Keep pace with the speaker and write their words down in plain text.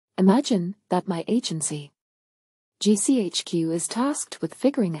Imagine that my agency, GCHQ, is tasked with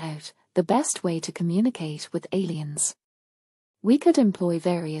figuring out the best way to communicate with aliens. We could employ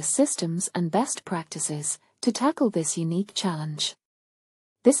various systems and best practices to tackle this unique challenge.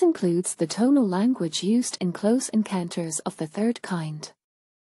 This includes the tonal language used in close encounters of the third kind,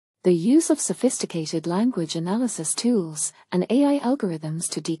 the use of sophisticated language analysis tools and AI algorithms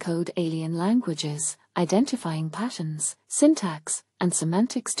to decode alien languages, identifying patterns, syntax, and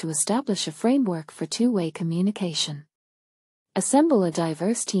semantics to establish a framework for two-way communication. Assemble a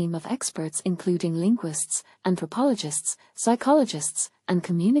diverse team of experts including linguists, anthropologists, psychologists, and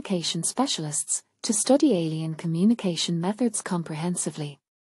communication specialists to study alien communication methods comprehensively.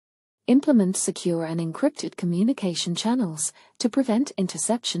 Implement secure and encrypted communication channels to prevent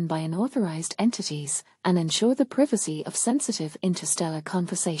interception by unauthorized entities and ensure the privacy of sensitive interstellar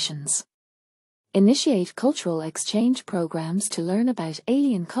conversations. Initiate cultural exchange programs to learn about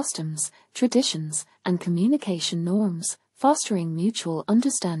alien customs, traditions, and communication norms, fostering mutual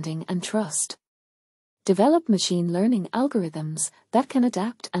understanding and trust. Develop machine learning algorithms that can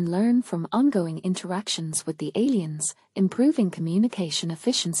adapt and learn from ongoing interactions with the aliens, improving communication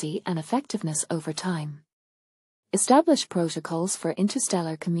efficiency and effectiveness over time. Establish protocols for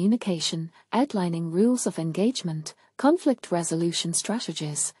interstellar communication, outlining rules of engagement, conflict resolution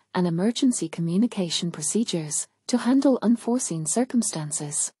strategies, and emergency communication procedures to handle unforeseen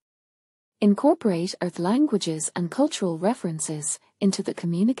circumstances. Incorporate Earth languages and cultural references into the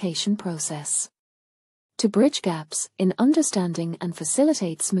communication process to bridge gaps in understanding and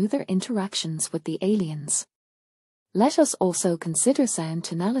facilitate smoother interactions with the aliens. Let us also consider sound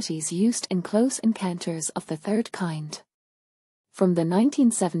tonalities used in close encounters of the third kind. From the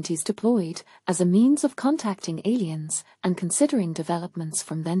 1970s deployed as a means of contacting aliens and considering developments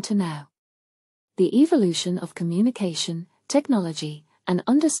from then to now. The evolution of communication, technology, and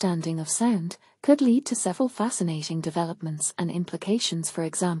understanding of sound could lead to several fascinating developments and implications. For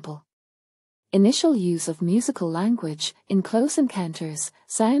example, initial use of musical language in close encounters,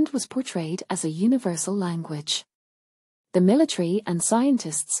 sound was portrayed as a universal language. The military and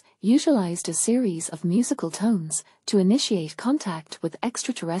scientists utilized a series of musical tones to initiate contact with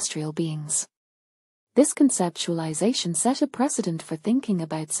extraterrestrial beings. This conceptualization set a precedent for thinking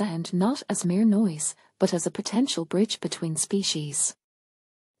about sound not as mere noise, but as a potential bridge between species.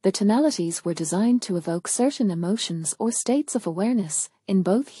 The tonalities were designed to evoke certain emotions or states of awareness in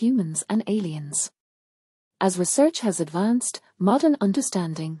both humans and aliens. As research has advanced, modern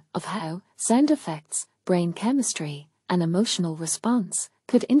understanding of how sound affects brain chemistry and emotional response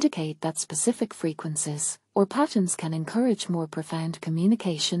could indicate that specific frequencies or patterns can encourage more profound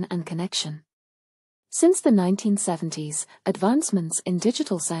communication and connection. Since the 1970s, advancements in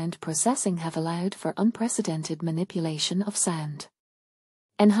digital sound processing have allowed for unprecedented manipulation of sound.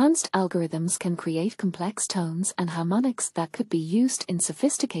 Enhanced algorithms can create complex tones and harmonics that could be used in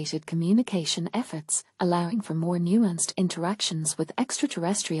sophisticated communication efforts, allowing for more nuanced interactions with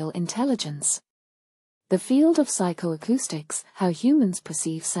extraterrestrial intelligence. The field of psychoacoustics, how humans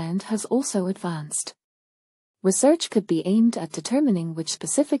perceive sound, has also advanced. Research could be aimed at determining which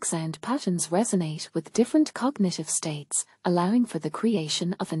specific sound patterns resonate with different cognitive states, allowing for the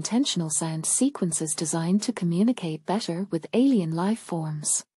creation of intentional sound sequences designed to communicate better with alien life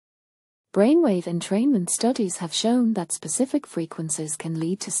forms. Brainwave entrainment studies have shown that specific frequencies can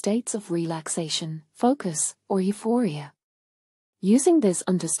lead to states of relaxation, focus, or euphoria. Using this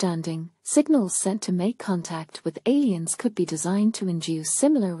understanding, signals sent to make contact with aliens could be designed to induce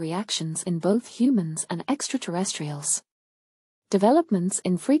similar reactions in both humans and extraterrestrials. Developments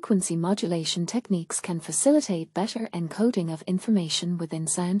in frequency modulation techniques can facilitate better encoding of information within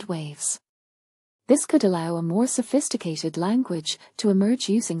sound waves. This could allow a more sophisticated language to emerge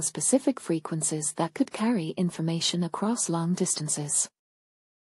using specific frequencies that could carry information across long distances.